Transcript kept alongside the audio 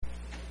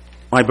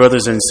My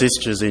brothers and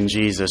sisters in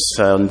Jesus,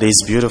 on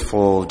this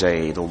beautiful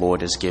day the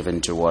Lord has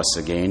given to us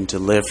again to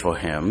live for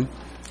Him,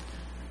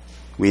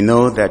 we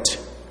know that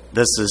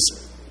this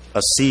is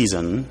a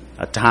season,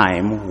 a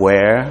time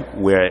where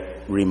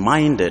we're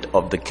reminded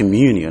of the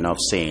communion of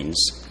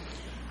saints.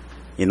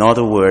 In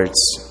other words,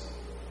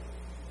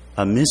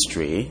 a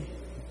mystery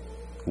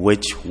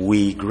which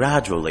we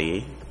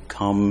gradually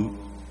come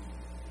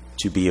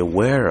to be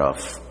aware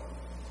of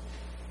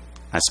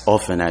as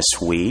often as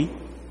we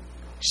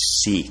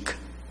seek,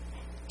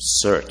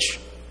 search,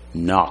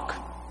 knock.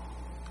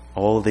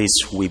 All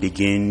this we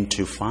begin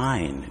to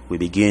find, we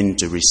begin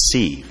to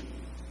receive.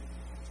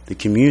 The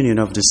communion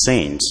of the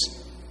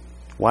saints.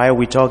 Why are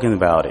we talking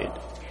about it?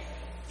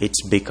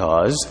 It's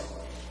because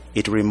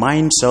it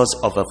reminds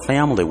us of a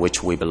family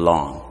which we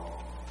belong.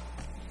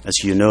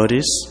 As you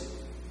notice,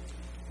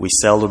 we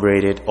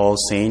celebrated All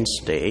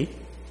Saints' Day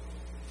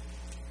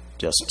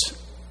just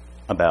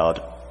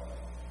about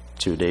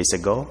 2 days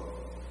ago.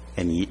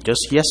 And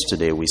just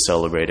yesterday we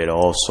celebrated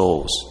All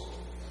Souls.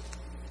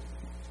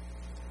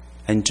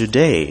 And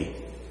today,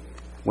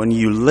 when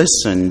you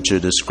listen to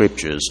the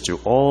scriptures,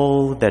 to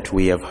all that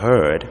we have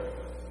heard,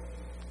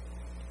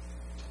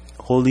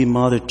 Holy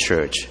Mother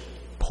Church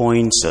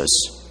points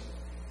us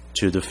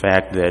to the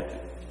fact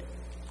that,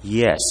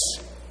 yes,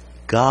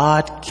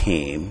 God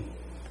came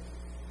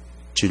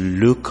to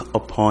look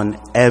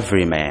upon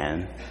every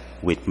man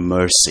with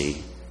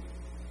mercy,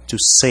 to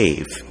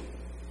save.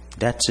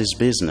 That's His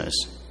business.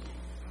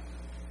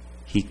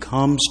 He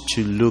comes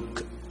to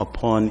look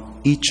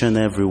upon each and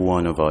every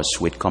one of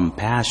us with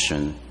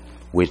compassion,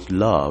 with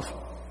love,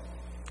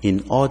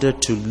 in order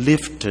to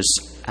lift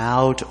us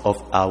out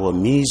of our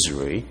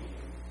misery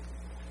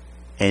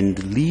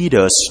and lead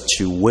us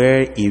to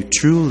where He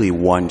truly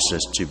wants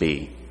us to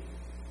be.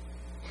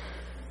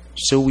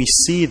 So we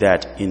see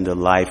that in the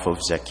life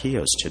of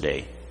Zacchaeus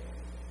today.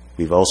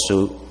 We've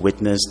also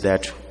witnessed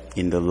that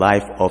in the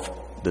life of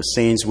the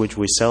saints which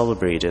we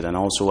celebrated, and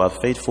also our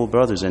faithful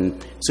brothers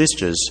and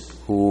sisters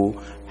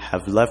who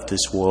have left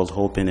this world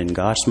hoping in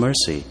God's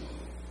mercy.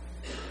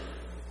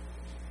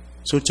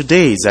 So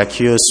today,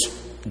 Zacchaeus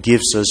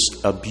gives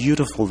us a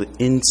beautiful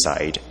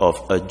insight of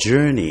a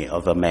journey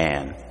of a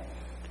man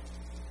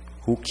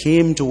who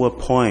came to a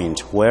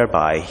point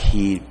whereby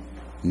he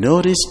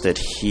noticed that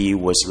he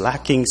was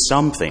lacking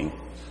something.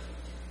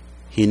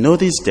 He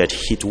noticed that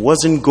it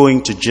wasn't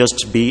going to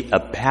just be a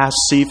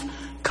passive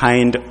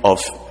kind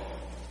of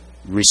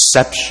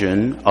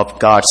reception of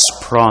God's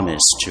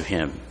promise to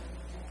him.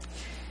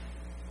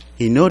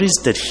 He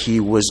noticed that he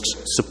was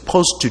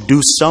supposed to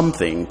do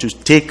something, to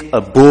take a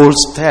bold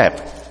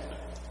step.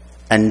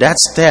 And that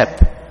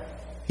step,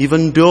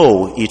 even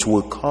though it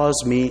will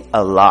cost me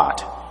a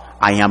lot,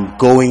 I am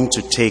going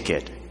to take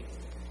it.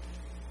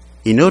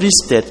 He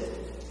noticed that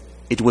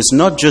it was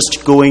not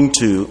just going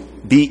to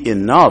be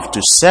enough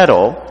to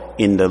settle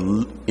in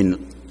the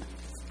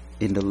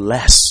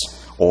less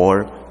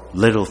or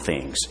little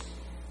things.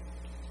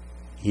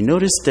 He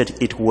noticed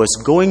that it was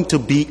going to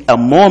be a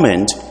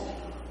moment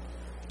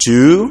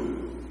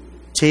to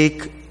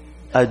take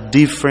a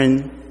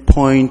different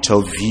point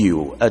of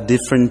view, a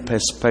different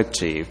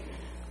perspective,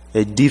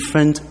 a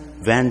different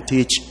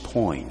vantage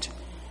point,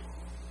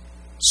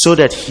 so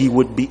that he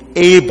would be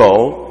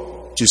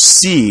able to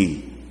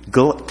see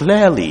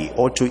clearly,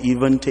 or to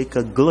even take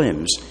a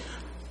glimpse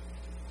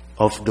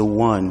of the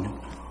one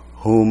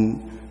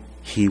whom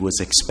he was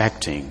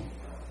expecting.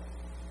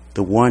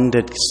 The one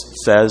that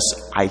says,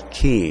 I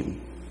came,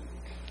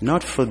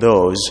 not for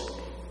those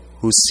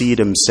who see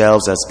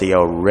themselves as they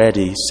are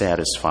already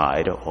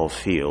satisfied or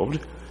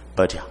filled,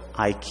 but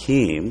I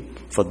came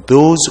for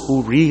those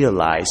who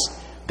realize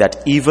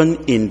that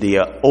even in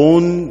their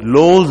own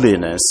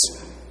lowliness,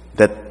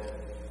 that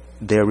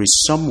there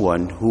is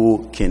someone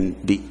who can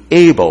be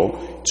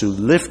able to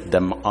lift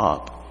them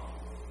up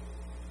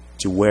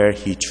to where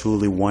He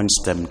truly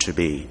wants them to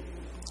be.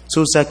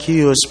 So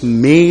Zacchaeus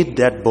made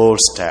that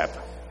bold step.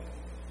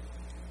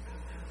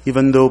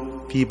 Even though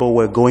people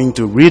were going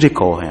to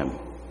ridicule him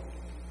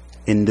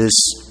in this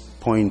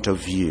point of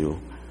view,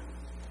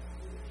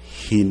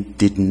 he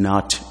did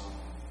not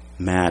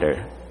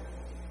matter.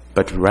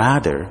 But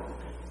rather,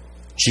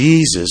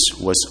 Jesus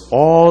was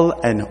all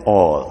and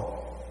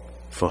all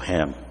for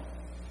him.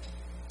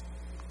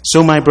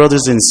 So my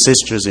brothers and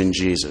sisters in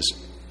Jesus,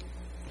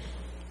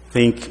 I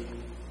think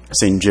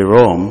St.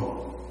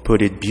 Jerome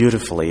put it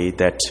beautifully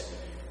that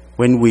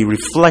when we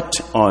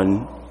reflect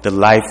on the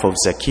life of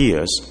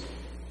Zacchaeus,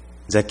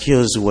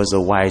 Zacchaeus was a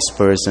wise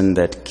person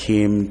that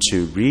came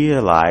to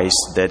realize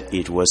that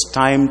it was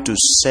time to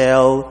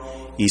sell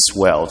his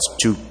wealth,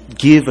 to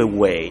give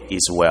away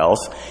his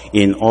wealth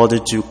in order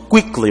to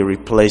quickly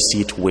replace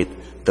it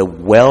with the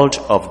wealth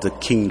of the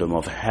kingdom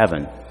of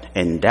heaven.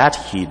 And that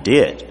he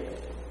did.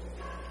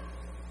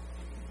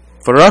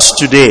 For us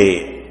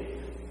today,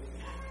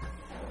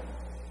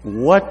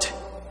 what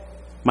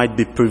might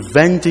be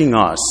preventing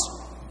us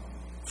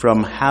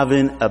from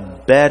having a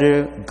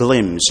better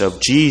glimpse of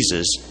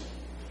Jesus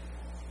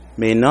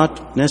may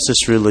not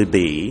necessarily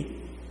be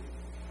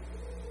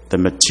the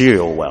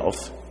material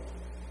wealth.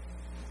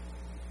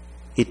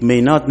 It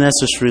may not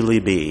necessarily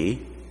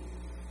be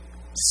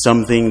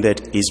something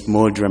that is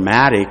more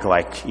dramatic,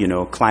 like,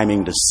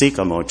 climbing the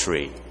sycamore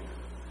tree.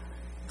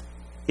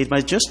 It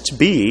might just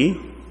be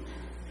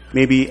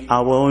maybe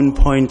our own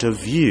point of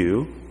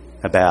view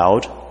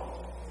about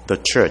the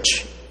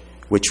church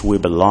which we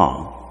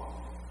belong,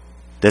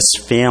 this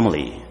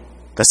family,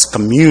 this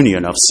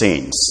communion of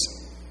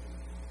saints.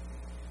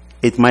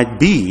 It might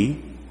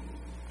be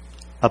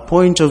a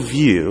point of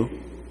view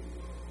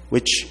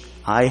which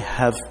I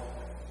have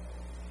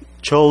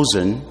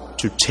chosen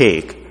to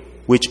take,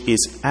 which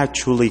is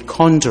actually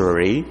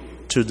contrary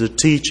to the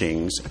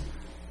teachings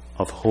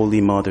of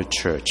Holy Mother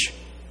Church.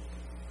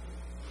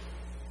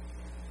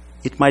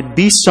 It might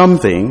be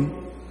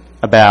something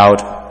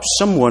about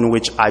someone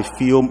which I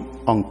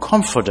feel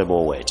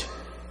uncomfortable with.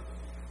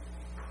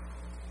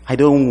 I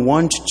don't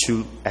want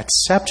to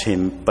accept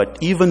him, but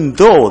even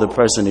though the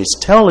person is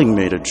telling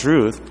me the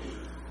truth,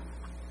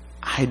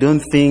 I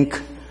don't think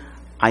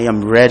I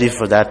am ready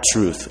for that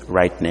truth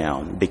right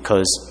now,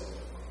 because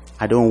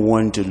I don't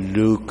want to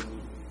look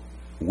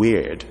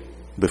weird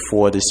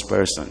before this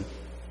person.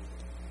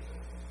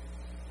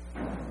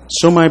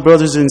 So, my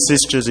brothers and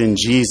sisters in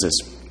Jesus,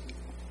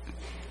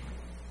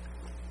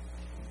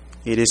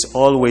 it is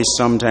always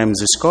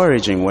sometimes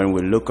discouraging when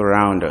we look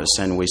around us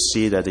and we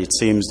see that it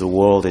seems the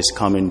world is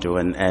coming to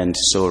an end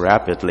so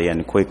rapidly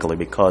and quickly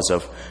because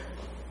of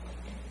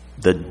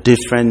the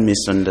different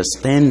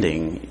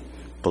misunderstanding,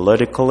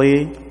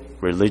 politically,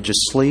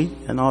 religiously,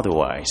 and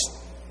otherwise.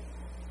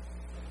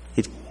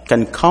 It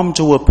can come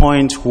to a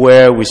point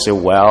where we say,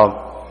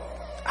 well,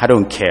 I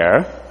don't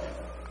care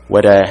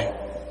whether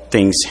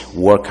things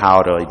work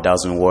out or it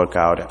doesn't work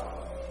out.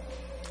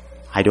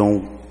 I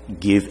don't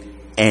give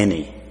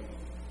any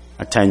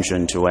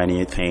attention to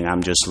anything.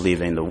 I'm just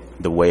living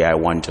the way I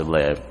want to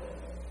live.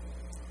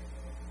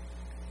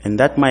 And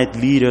that might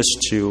lead us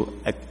to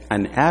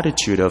an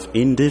attitude of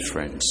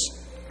indifference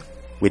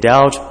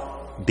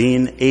without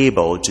being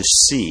able to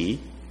see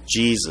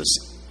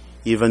Jesus,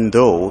 even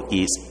though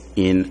he's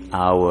in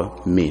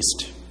our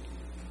midst.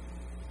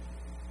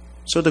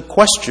 So the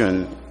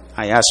question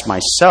I asked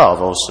myself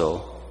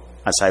also,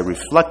 as I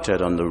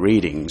reflected on the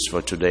readings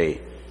for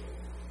today,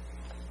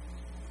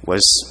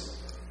 was,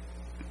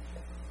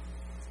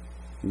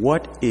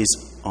 what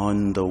is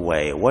on the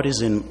way? What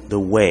is in the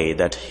way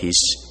that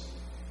is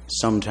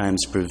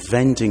sometimes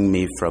preventing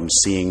me from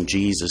seeing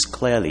Jesus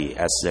clearly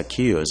as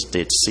Zacchaeus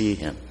did see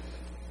him?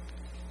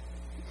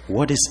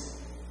 What is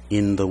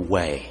in the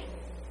way?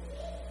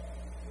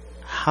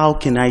 How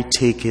can I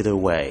take it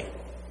away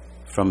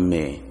from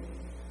me?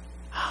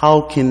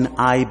 How can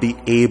I be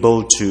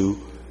able to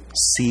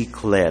see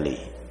clearly?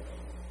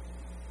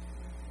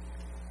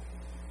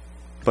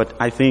 But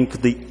I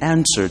think the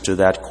answer to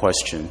that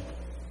question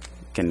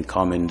can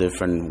come in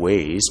different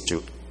ways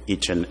to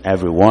each and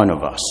every one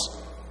of us.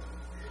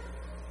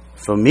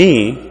 For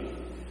me,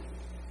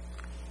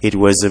 it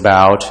was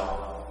about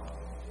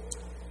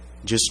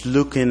just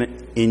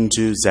looking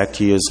into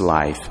Zacchaeus'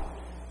 life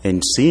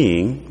and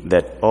seeing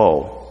that,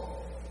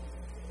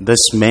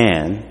 this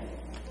man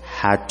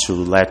had to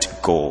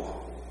let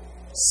go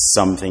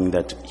something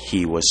that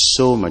he was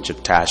so much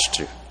attached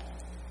to,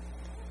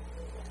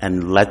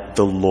 and let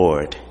the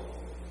Lord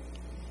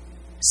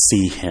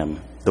see him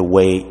the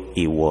way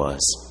he was.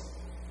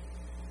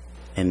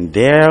 And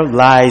there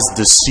lies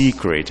the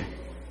secret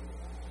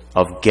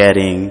of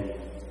getting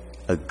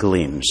a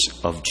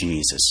glimpse of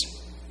Jesus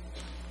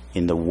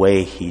in the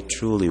way he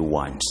truly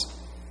wants.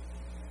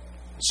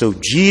 So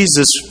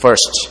Jesus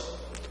first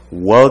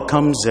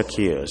welcomed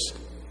Zacchaeus.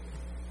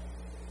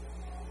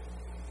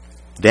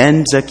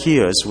 Then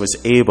Zacchaeus was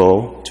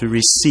able to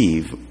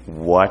receive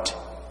what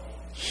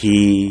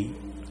he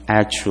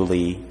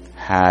actually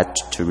had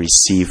to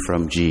receive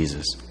from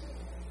Jesus.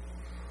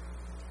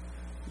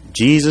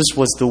 Jesus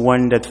was the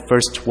one that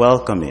first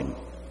welcomed him.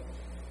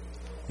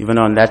 Even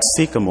on that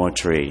sycamore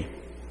tree,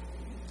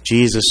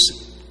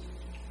 Jesus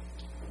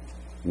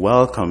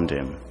welcomed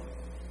him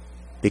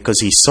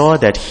because he saw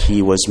that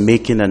he was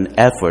making an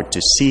effort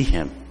to see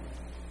him.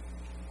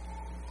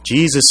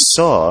 Jesus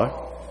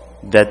saw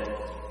that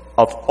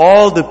of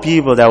all the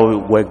people that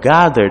were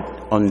gathered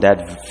on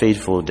that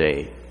fateful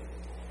day,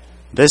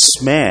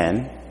 this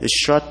man, this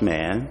short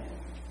man,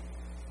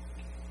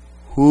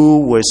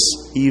 who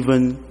was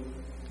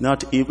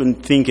not even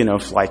thinking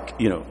of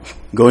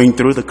going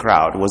through the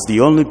crowd, was the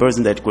only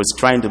person that was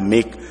trying to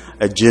make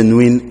a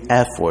genuine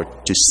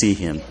effort to see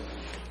him.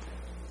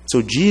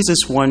 So Jesus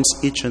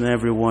wants each and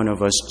every one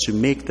of us to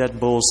make that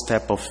bold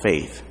step of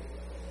faith,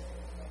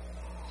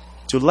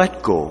 to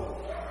let go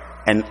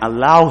and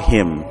allow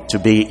him to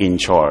be in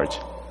charge.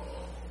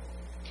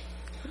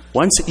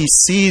 Once he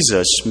sees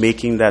us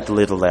making that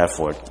little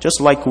effort,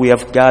 just like we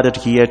have gathered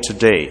here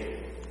today,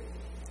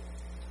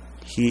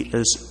 he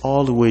is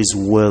always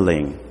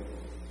willing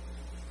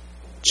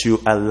to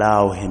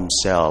allow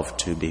himself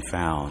to be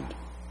found.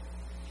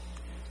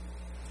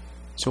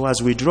 So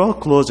as we draw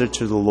closer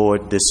to the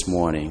Lord this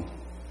morning,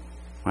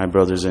 my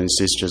brothers and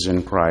sisters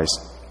in Christ,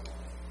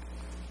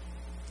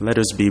 let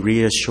us be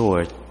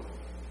reassured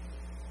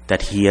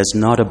that He has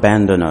not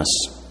abandoned us,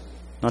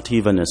 not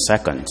even a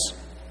second.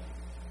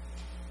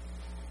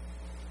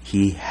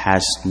 He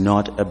has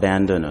not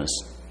abandoned us.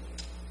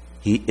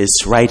 He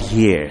is right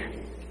here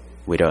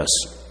with us.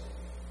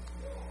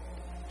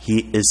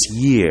 He is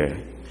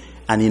here,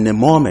 and in a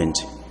moment,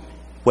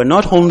 we're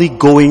not only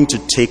going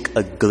to take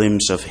a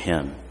glimpse of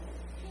Him,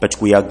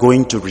 but we are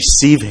going to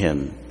receive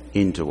Him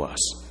into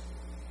us.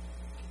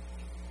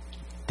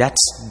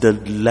 That's the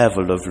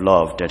level of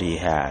love that He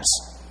has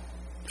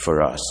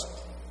for us.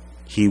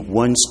 He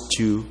wants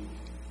to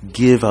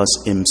give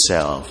us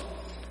Himself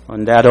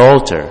on that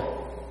altar.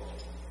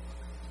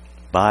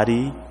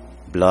 Body,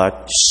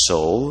 blood,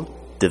 soul,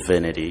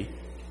 divinity,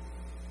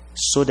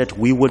 so that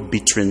we would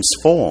be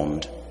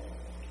transformed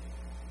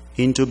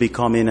into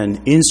becoming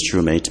an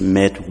instrument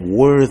made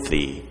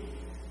worthy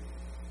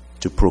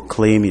to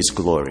proclaim His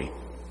glory.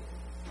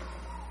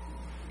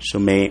 So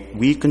may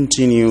we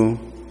continue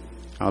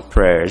our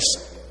prayers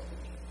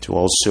to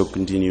also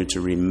continue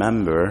to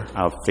remember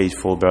our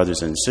faithful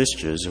brothers and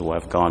sisters who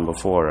have gone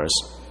before us,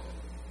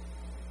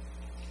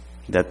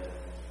 that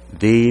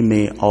they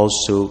may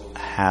also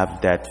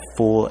have that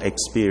full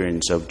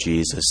experience of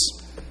Jesus,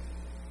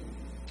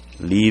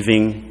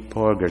 leaving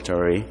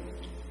purgatory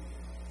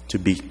to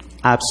be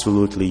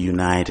absolutely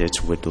united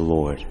with the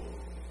Lord.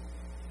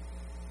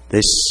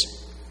 This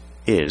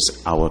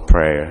is our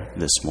prayer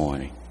this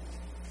morning.